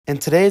In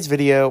today's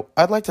video,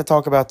 I'd like to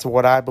talk about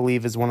what I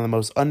believe is one of the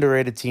most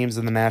underrated teams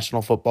in the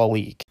National Football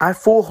League. I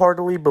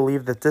full-heartedly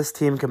believe that this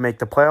team can make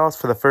the playoffs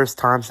for the first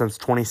time since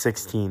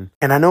 2016.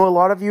 And I know a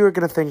lot of you are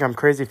going to think I'm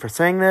crazy for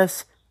saying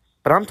this,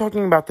 but I'm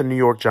talking about the New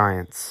York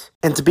Giants.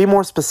 And to be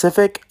more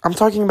specific, I'm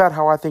talking about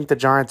how I think the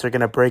Giants are going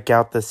to break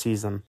out this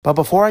season. But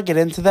before I get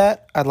into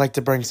that, I'd like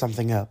to bring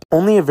something up.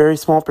 Only a very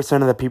small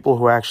percent of the people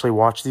who actually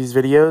watch these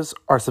videos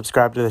are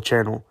subscribed to the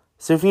channel.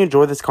 So if you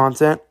enjoy this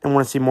content and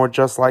want to see more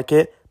just like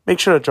it, make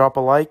sure to drop a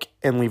like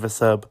and leave a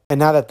sub. And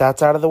now that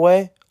that's out of the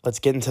way, let's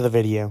get into the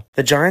video.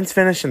 The Giants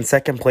finished in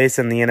second place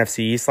in the NFC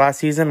East last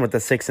season with a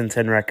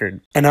 6-10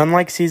 record. And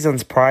unlike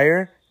seasons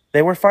prior,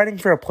 they were fighting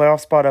for a playoff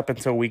spot up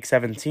until week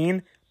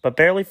 17, but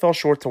barely fell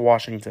short to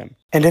Washington.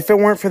 And if it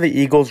weren't for the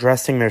Eagles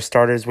resting their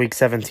starters week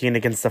 17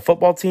 against the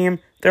football team,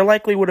 there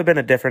likely would have been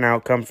a different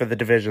outcome for the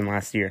division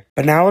last year.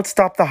 But now let's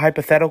stop the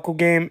hypothetical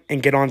game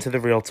and get on to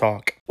the real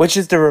talk, which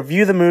is to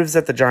review the moves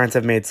that the Giants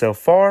have made so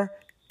far,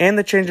 and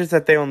the changes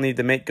that they will need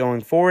to make going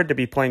forward to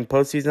be playing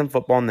postseason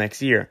football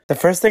next year. The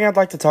first thing I'd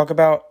like to talk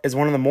about is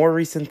one of the more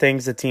recent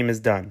things the team has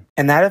done.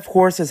 And that, of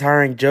course, is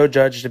hiring Joe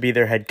Judge to be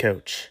their head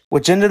coach,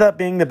 which ended up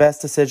being the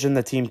best decision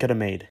the team could have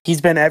made.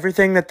 He's been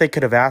everything that they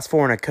could have asked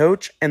for in a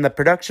coach, and the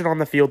production on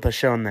the field has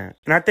shown that.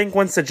 And I think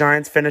once the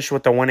Giants finish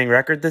with a winning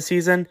record this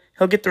season,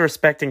 he'll get the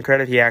respect and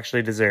credit he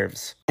actually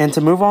deserves. And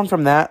to move on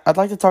from that, I'd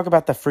like to talk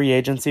about the free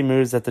agency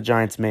moves that the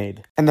Giants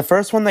made. And the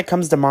first one that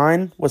comes to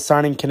mind was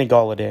signing Kenny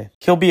Golladay.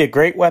 He'll be a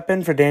great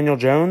weapon for Daniel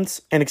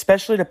Jones, and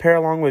especially to pair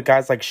along with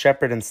guys like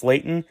Shepard and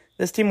Slayton,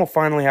 this team will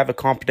finally have a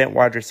competent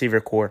wide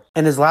receiver core.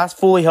 In his last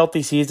fully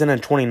healthy season in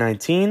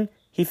 2019,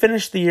 he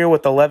finished the year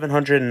with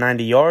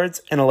 1,190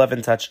 yards and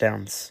 11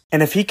 touchdowns.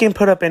 And if he can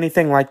put up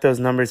anything like those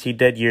numbers he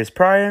did years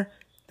prior,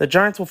 the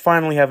Giants will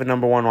finally have a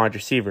number one wide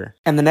receiver.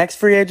 And the next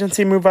free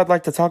agency move I'd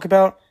like to talk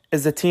about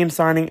is the team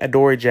signing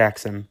Adoree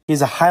Jackson.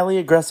 He's a highly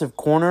aggressive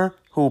corner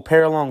who will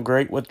pair along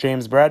great with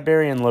James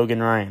Bradberry and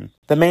Logan Ryan.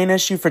 The main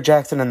issue for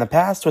Jackson in the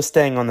past was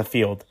staying on the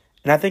field,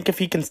 and I think if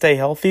he can stay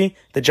healthy,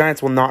 the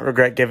Giants will not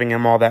regret giving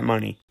him all that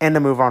money. And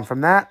to move on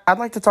from that, I'd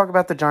like to talk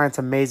about the Giants'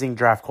 amazing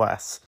draft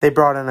class. They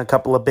brought in a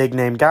couple of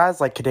big-name guys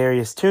like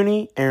Kadarius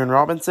Toney, Aaron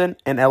Robinson,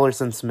 and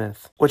Ellerson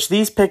Smith, which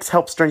these picks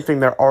help strengthen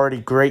their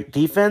already great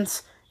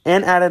defense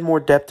and added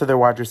more depth to their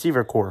wide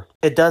receiver core.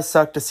 It does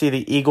suck to see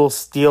the Eagles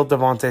steal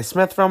Devontae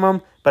Smith from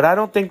them, but I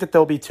don't think that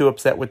they'll be too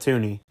upset with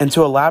Toney. And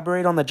to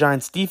elaborate on the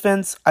Giants'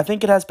 defense, I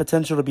think it has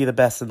potential to be the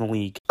best in the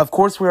league. Of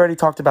course, we already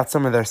talked about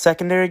some of their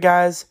secondary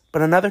guys,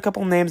 but another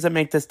couple names that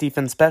make this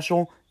defense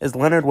special is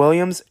Leonard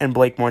Williams and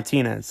Blake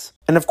Martinez.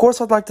 And of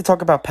course, I'd like to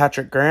talk about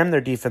Patrick Graham,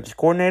 their defense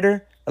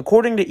coordinator.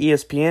 According to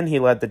ESPN, he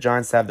led the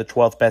Giants to have the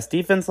 12th best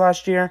defense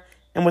last year,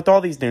 and with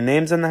all these new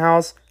names in the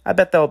house, I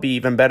bet they'll be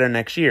even better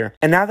next year.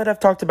 And now that I've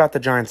talked about the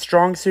Giants'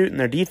 strong suit and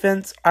their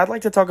defense, I'd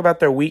like to talk about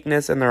their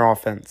weakness and their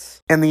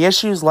offense. And the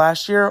issues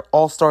last year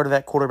all started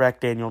at quarterback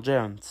Daniel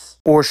Jones.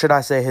 Or should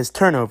I say his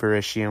turnover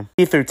issue.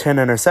 He threw 10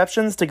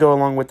 interceptions to go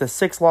along with the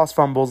 6 lost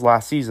fumbles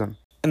last season.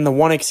 And the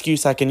one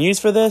excuse I can use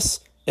for this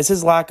is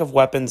his lack of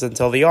weapons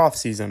until the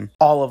offseason.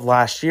 All of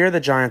last year, the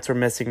Giants were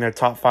missing their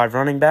top 5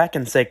 running back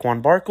in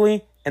Saquon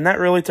Barkley, and that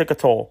really took a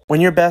toll. When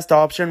your best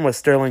option was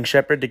Sterling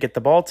Shepard to get the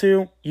ball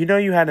to, you know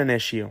you had an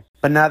issue.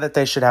 But now that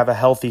they should have a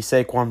healthy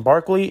Saquon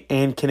Barkley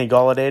and Kenny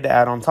Golladay to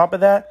add on top of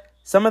that,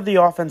 some of the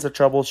offensive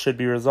troubles should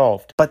be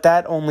resolved. But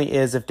that only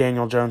is if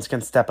Daniel Jones can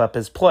step up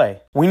his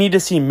play. We need to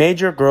see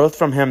major growth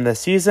from him this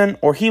season,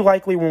 or he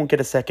likely won't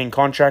get a second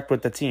contract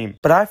with the team.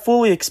 But I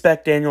fully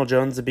expect Daniel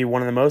Jones to be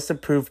one of the most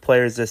improved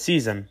players this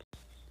season.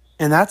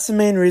 And that's the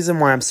main reason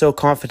why I'm so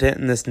confident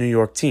in this New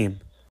York team.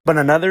 But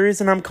another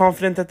reason I'm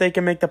confident that they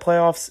can make the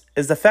playoffs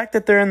is the fact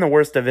that they're in the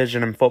worst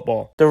division in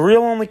football. The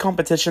real only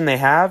competition they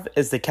have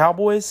is the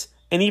Cowboys,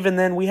 and even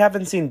then, we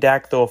haven't seen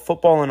Dak throw a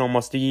football in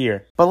almost a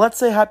year. But let's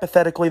say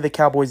hypothetically the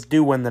Cowboys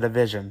do win the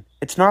division.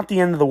 It's not the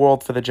end of the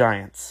world for the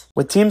Giants.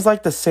 With teams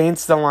like the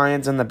Saints, the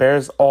Lions, and the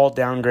Bears all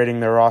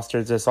downgrading their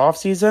rosters this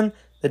offseason,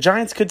 the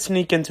Giants could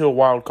sneak into a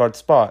wildcard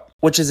spot,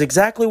 which is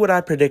exactly what I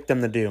predict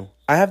them to do.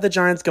 I have the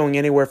Giants going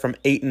anywhere from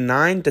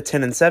 8-9 to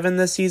 10-7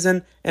 this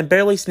season and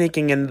barely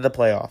sneaking into the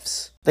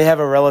playoffs. They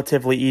have a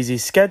relatively easy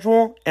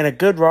schedule and a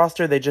good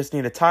roster. They just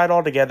need to tie it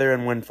all together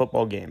and win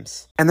football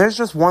games. And there's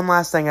just one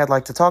last thing I'd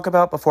like to talk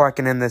about before I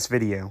can end this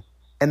video.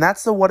 And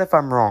that's the what if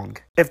I'm wrong.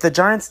 If the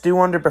Giants do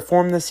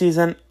underperform this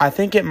season, I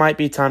think it might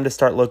be time to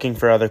start looking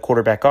for other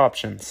quarterback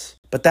options.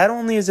 But that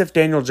only is if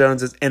Daniel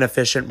Jones is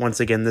inefficient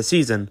once again this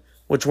season,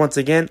 which once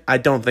again, I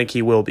don't think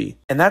he will be.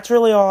 And that's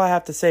really all I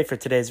have to say for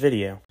today's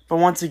video. But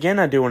once again,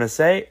 I do want to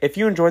say, if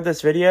you enjoyed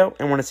this video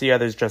and want to see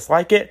others just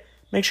like it,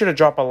 make sure to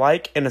drop a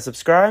like and a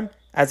subscribe,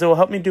 as it will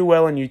help me do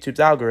well in YouTube's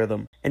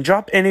algorithm. And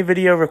drop any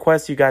video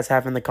requests you guys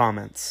have in the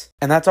comments.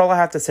 And that's all I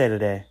have to say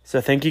today. So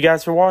thank you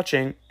guys for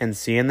watching, and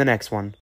see you in the next one.